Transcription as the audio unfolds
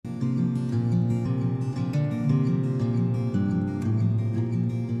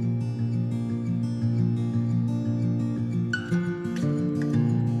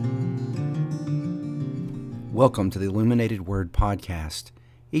Welcome to the Illuminated Word Podcast.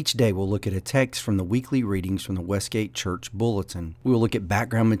 Each day we'll look at a text from the weekly readings from the Westgate Church Bulletin. We will look at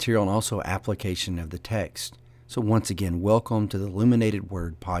background material and also application of the text. So once again, welcome to the Illuminated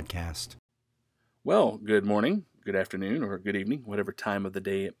Word Podcast. Well, good morning, good afternoon, or good evening, whatever time of the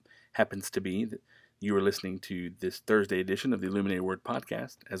day it happens to be that you are listening to this Thursday edition of the Illuminated Word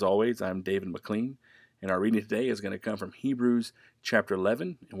Podcast. As always, I'm David McLean, and our reading today is going to come from Hebrews chapter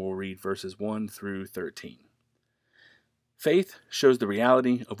 11, and we'll read verses 1 through 13. Faith shows the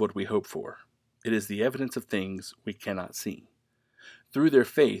reality of what we hope for. It is the evidence of things we cannot see. Through their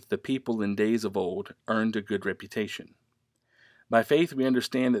faith, the people in days of old earned a good reputation. By faith, we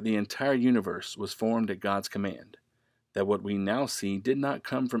understand that the entire universe was formed at God's command, that what we now see did not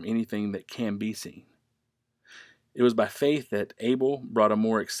come from anything that can be seen. It was by faith that Abel brought a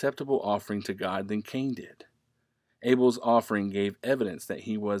more acceptable offering to God than Cain did. Abel's offering gave evidence that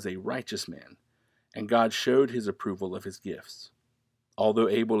he was a righteous man, and God showed his approval of his gifts. Although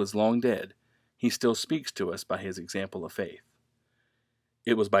Abel is long dead, he still speaks to us by his example of faith.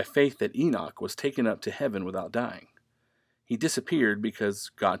 It was by faith that Enoch was taken up to heaven without dying. He disappeared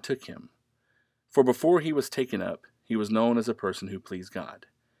because God took him. For before he was taken up, he was known as a person who pleased God.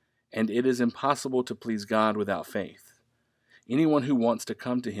 And it is impossible to please God without faith. Anyone who wants to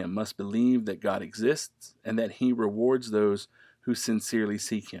come to him must believe that God exists and that he rewards those who sincerely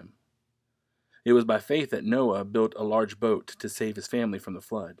seek him. It was by faith that Noah built a large boat to save his family from the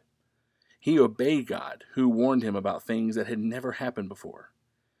flood. He obeyed God, who warned him about things that had never happened before.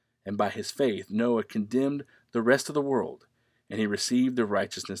 And by his faith, Noah condemned the rest of the world, and he received the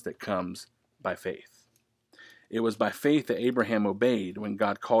righteousness that comes by faith. It was by faith that Abraham obeyed when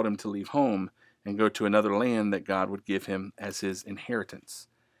God called him to leave home and go to another land that God would give him as his inheritance.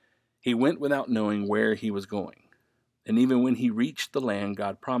 He went without knowing where he was going. And even when he reached the land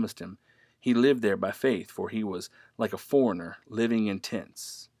God promised him, he lived there by faith, for he was like a foreigner living in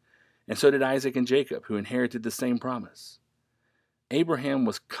tents. And so did Isaac and Jacob, who inherited the same promise. Abraham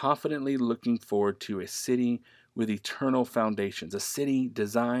was confidently looking forward to a city with eternal foundations, a city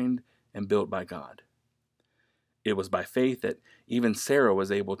designed and built by God. It was by faith that even Sarah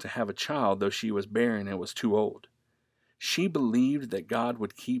was able to have a child, though she was barren and was too old. She believed that God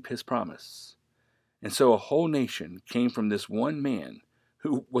would keep his promise. And so a whole nation came from this one man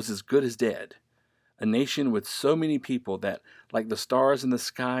who was as good as dead, a nation with so many people that, like the stars in the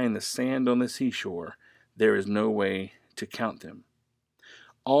sky and the sand on the seashore, there is no way to count them.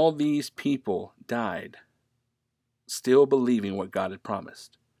 All these people died, still believing what God had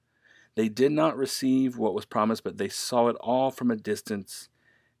promised. They did not receive what was promised, but they saw it all from a distance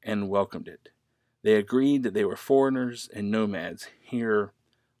and welcomed it. They agreed that they were foreigners and nomads here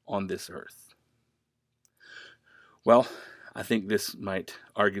on this earth. Well, I think this might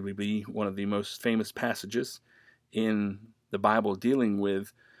arguably be one of the most famous passages in the Bible dealing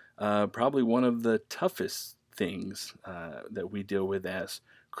with probably one of the toughest things that we deal with as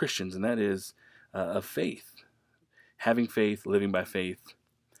Christians, and that is of faith. Having faith, living by faith,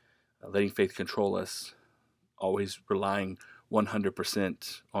 letting faith control us, always relying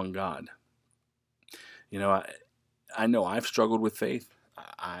 100% on God. You know, I know I've struggled with faith.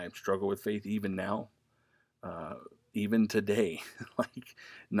 I struggle with faith even now. Even today, I'm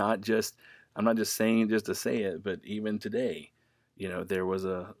not just saying just to say it, but even today, there was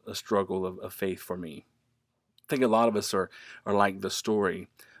a struggle of faith for me. I think a lot of us are like the story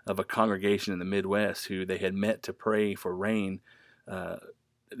of a congregation in the Midwest who they had met to pray for rain.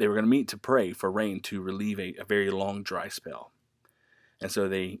 They were going to meet to pray for rain to relieve a very long dry spell. And so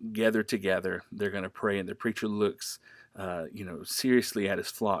they gathered together. They're going to pray, and the preacher looks, seriously at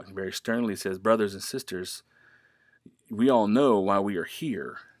his flock and very sternly says, "Brothers and sisters, we all know why we are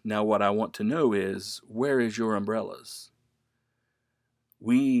here. Now what I want to know is, where is your umbrellas?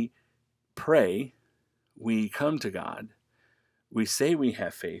 We pray, we come to God, we say we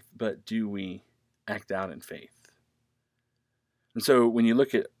have faith, but do we act out in faith?" And so when you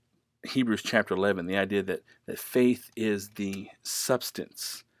look at Hebrews chapter 11, the idea that faith is the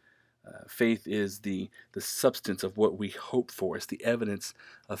substance. Faith is the substance of what we hope for. It's the evidence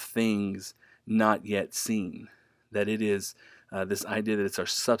of things not yet seen. That it is this idea that it's our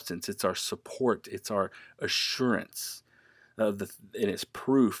substance, it's our support, it's our assurance, and it's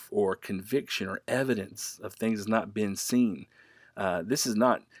proof or conviction or evidence of things that's not been seen. This is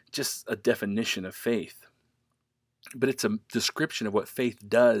not just a definition of faith, but it's a description of what faith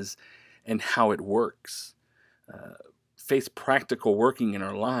does and how it works. Faith's practical working in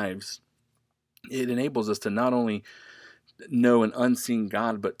our lives, it enables us to not only know an unseen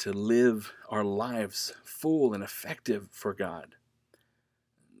God, but to live our lives full and effective for God.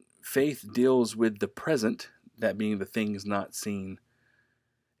 Faith deals with the present, that being the things not seen,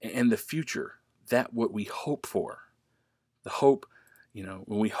 and the future, that what we hope for. The hope, when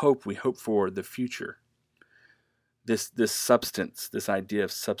we hope for the future. This substance, this idea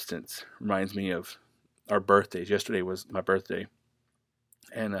of substance reminds me of our birthdays. Yesterday was my birthday.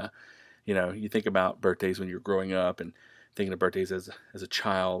 And, you think about birthdays when you're growing up and thinking of birthdays as a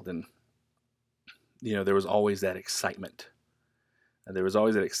child. And, there was always that excitement. There was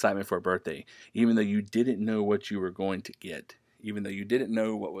always that excitement for a birthday, even though you didn't know what you were going to get, even though you didn't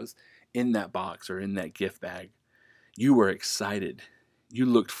know what was in that box or in that gift bag. You were excited. You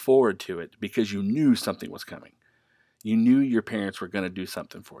looked forward to it because you knew something was coming. You knew your parents were going to do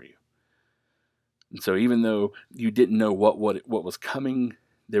something for you. And so even though you didn't know what was coming,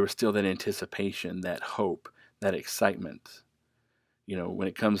 there was still that anticipation, that hope, that excitement. When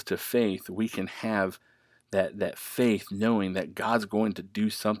it comes to faith, we can have that faith knowing that God's going to do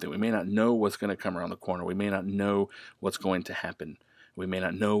something. We may not know what's going to come around the corner. We may not know what's going to happen. We may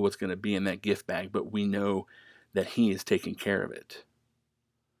not know what's going to be in that gift bag, but we know that He is taking care of it.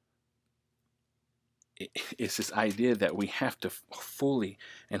 It's this idea that we have to fully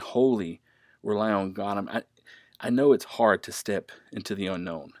and wholly rely on God. I know it's hard to step into the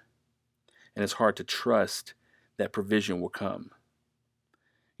unknown, and it's hard to trust that provision will come.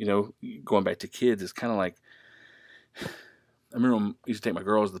 Going back to kids, it's kind of like, I remember when I used to take my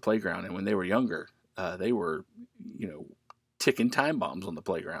girls to the playground, and when they were younger, they were, ticking time bombs on the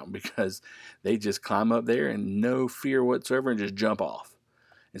playground because they just climb up there and no fear whatsoever and just jump off.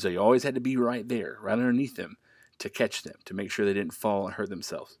 And so you always had to be right there, right underneath them to catch them, to make sure they didn't fall and hurt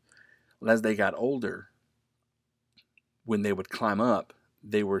themselves. Well, as they got older, when they would climb up,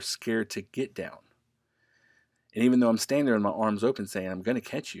 they were scared to get down. And even though I'm standing there with my arms open saying, I'm going to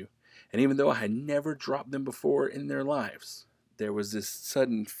catch you, and even though I had never dropped them before in their lives, there was this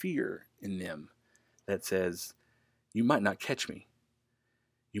sudden fear in them that says, you might not catch me.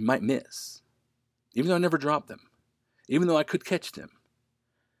 You might miss. Even though I never dropped them. Even though I could catch them.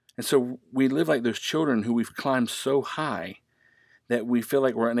 And so we live like those children who we've climbed so high that we feel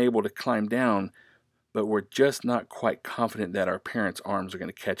like we're unable to climb down, but we're just not quite confident that our parents' arms are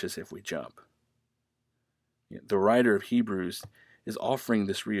going to catch us if we jump. The writer of Hebrews is offering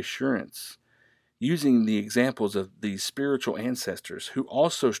this reassurance, using the examples of these spiritual ancestors who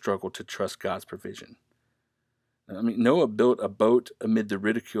also struggled to trust God's provision. Noah built a boat amid the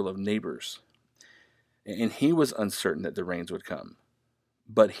ridicule of neighbors, and he was uncertain that the rains would come,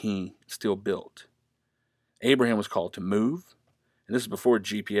 but he still built. Abraham was called to move, and this is before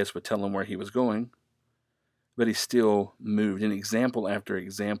GPS would tell him where he was going, but he still moved. In example after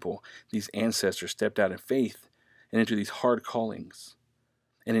example, these ancestors stepped out in faith and into these hard callings.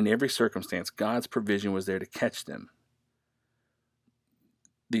 And in every circumstance, God's provision was there to catch them.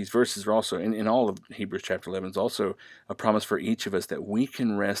 These verses are also, in all of Hebrews chapter 11, is also a promise for each of us that we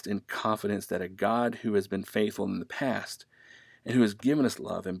can rest in confidence that a God who has been faithful in the past and who has given us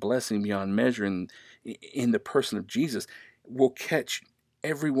love and blessing beyond measure in the person of Jesus will catch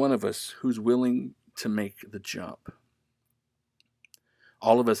every one of us who's willing to make the jump.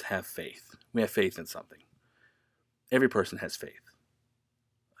 All of us have faith. We have faith in something. Every person has faith.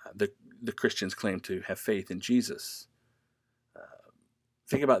 The Christians claim to have faith in Jesus.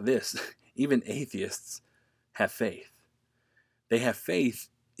 Think about this. Even atheists have faith. They have faith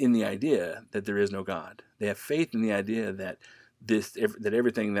in the idea that there is no God. They have faith in the idea that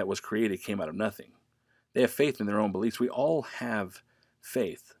everything that was created came out of nothing. They have faith in their own beliefs. We all have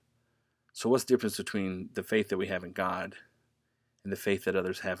faith. So what's the difference between the faith that we have in God and the faith that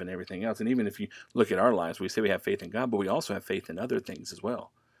others have in everything else? And even if you look at our lives, we say we have faith in God, but we also have faith in other things as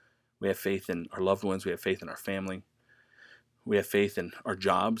well. We have faith in our loved ones. We have faith in our family. We have faith in our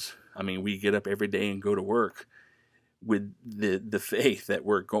jobs. We get up every day and go to work with the faith that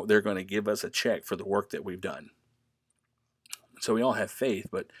they're going to give us a check for the work that we've done. So we all have faith,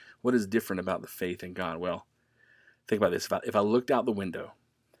 but what is different about the faith in God? Well, think about this. If I looked out the window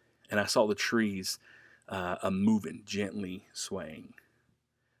and I saw the trees moving, gently swaying.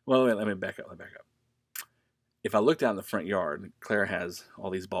 Well, let me back up. If I looked out in the front yard, Claire has all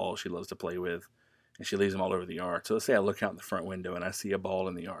these balls she loves to play with, and she leaves them all over the yard. So let's say I look out in the front window and I see a ball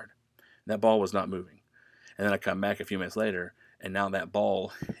in the yard. That ball was not moving. And then I come back a few minutes later, and now that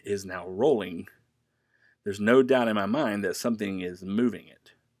ball is now rolling. There's no doubt in my mind that something is moving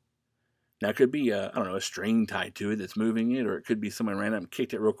it. Now, it could be a string tied to it that's moving it, or it could be someone ran up and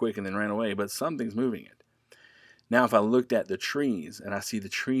kicked it real quick and then ran away, but something's moving it. Now, if I looked at the trees and I see the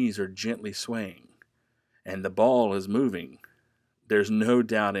trees are gently swaying and the ball is moving, there's no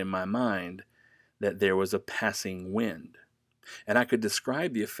doubt in my mind that there was a passing wind. And I could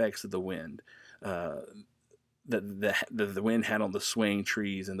describe the effects of the wind the wind had on the swaying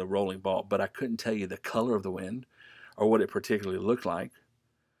trees and the rolling ball, but I couldn't tell you the color of the wind or what it particularly looked like.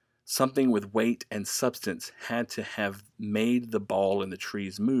 Something with weight and substance had to have made the ball and the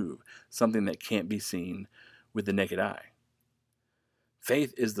trees move, something that can't be seen with the naked eye.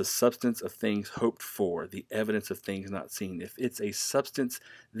 Faith is the substance of things hoped for, the evidence of things not seen. If it's a substance,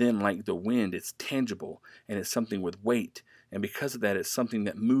 then like the wind, it's tangible and it's something with weight. And because of that, it's something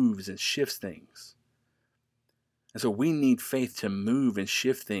that moves and shifts things. And so we need faith to move and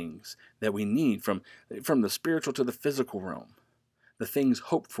shift things that we need from the spiritual to the physical realm. The things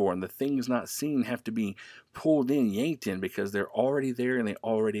hoped for and the things not seen have to be pulled in, yanked in, because they're already there and they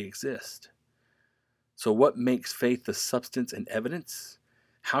already exist. So what makes faith the substance and evidence?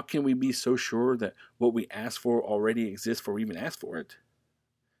 How can we be so sure that what we ask for already exists before we even ask for it?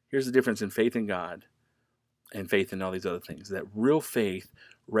 Here's the difference in faith in God and faith in all these other things. That real faith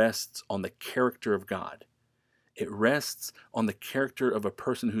rests on the character of God. It rests on the character of a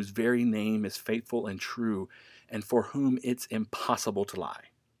person whose very name is faithful and true, and for whom it's impossible to lie.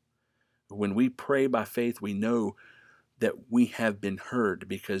 When we pray by faith, we know that we have been heard,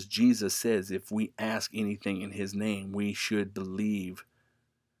 because Jesus says if we ask anything in his name, we should believe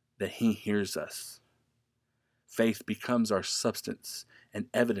that he hears us. Faith becomes our substance and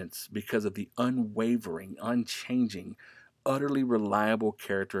evidence because of the unwavering, unchanging, utterly reliable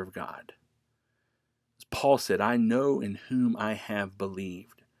character of God. As Paul said, I know in whom I have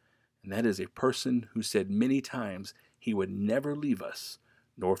believed. And that is a person who said many times he would never leave us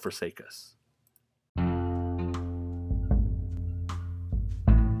nor forsake us.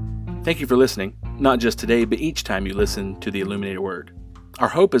 Thank you for listening, not just today, but each time you listen to the Illuminated Word. Our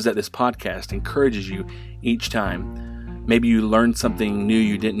hope is that this podcast encourages you each time. Maybe you learned something new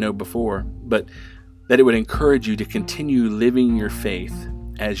you didn't know before, but that it would encourage you to continue living your faith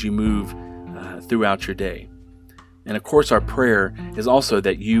as you move throughout your day. And of course, our prayer is also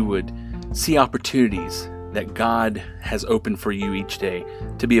that you would see opportunities that God has opened for you each day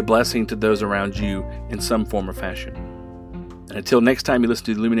to be a blessing to those around you in some form or fashion. And until next time you listen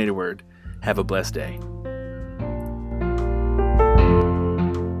to the Illuminated Word, have a blessed day.